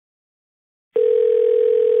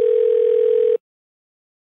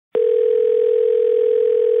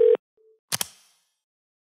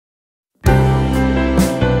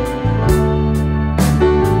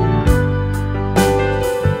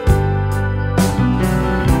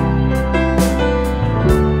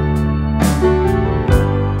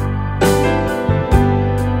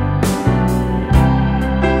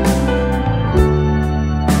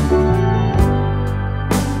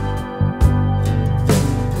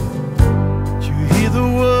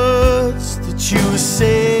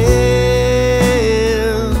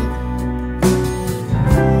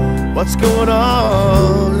going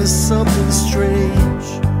on is something strange.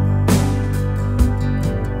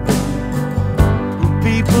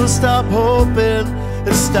 People stop hoping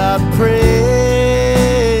and start praying.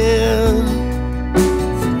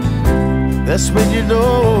 That's when you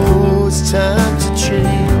know it's time to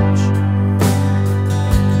change.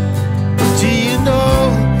 Do you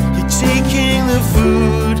know you're taking the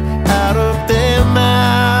food out of their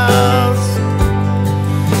mouths?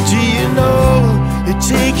 Do you know you're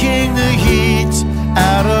taking the heat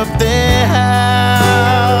out of their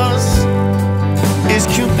house? Is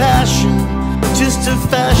compassion just a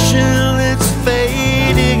fashion that's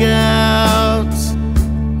fading out?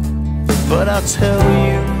 But I'll tell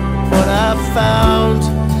you what I found.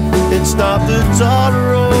 It's not the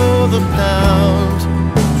dollar or the pound.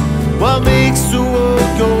 What makes the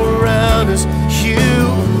world go round is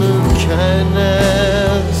human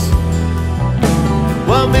kindness.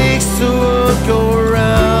 What makes the world go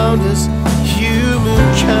round is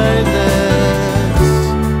human kindness.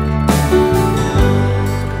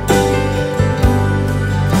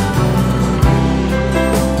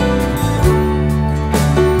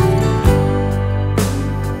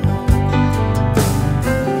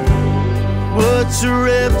 Words are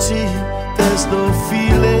empty, there's no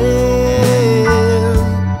feeling,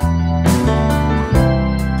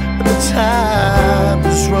 and the time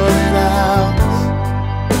is running out.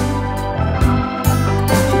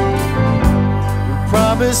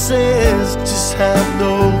 Promises just have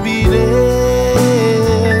no meaning.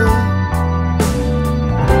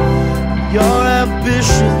 Your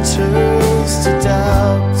ambition turns to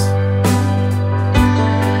doubt.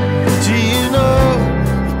 Do you know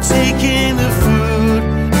you're taking the food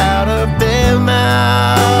out of their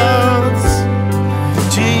mouths?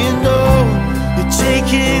 Do you know you're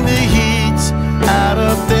taking the heat out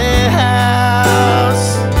of their house?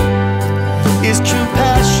 Is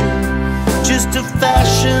compassion just a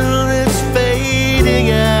fashion that's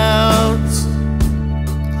fading out?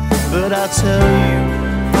 But I'll tell you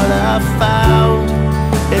what I found.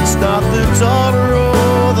 It's not the dollar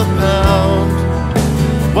or the pound.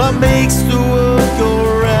 What makes the world go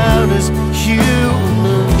round is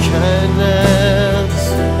human kindness.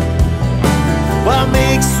 What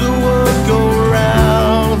makes the world go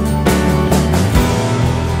round?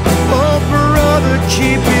 Oh brother,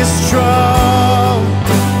 keep it strong,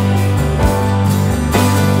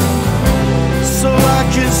 so I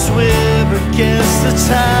can swim against the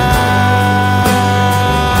tide.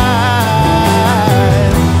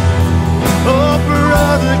 Oh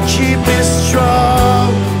brother, keep it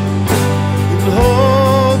strong, in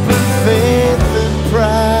hope and faith and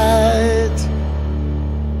pride.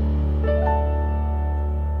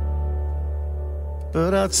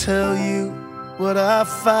 But I'll tell you what I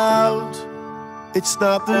found. It's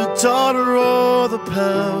not the dollar or the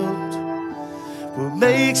pound. What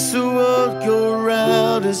makes the world go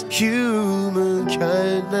round is human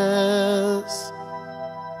kindness.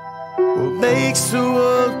 What makes the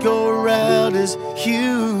world go round is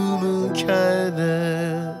human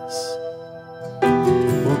kindness.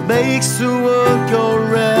 What makes the world go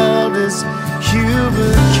round is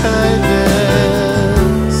human kindness.